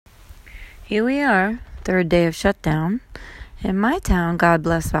Here we are, third day of shutdown. In my town, God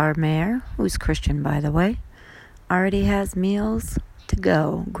bless our mayor, who's Christian, by the way, already has meals to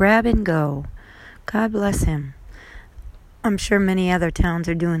go. Grab and go. God bless him. I'm sure many other towns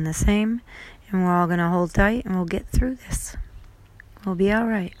are doing the same, and we're all going to hold tight, and we'll get through this. We'll be all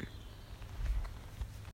right.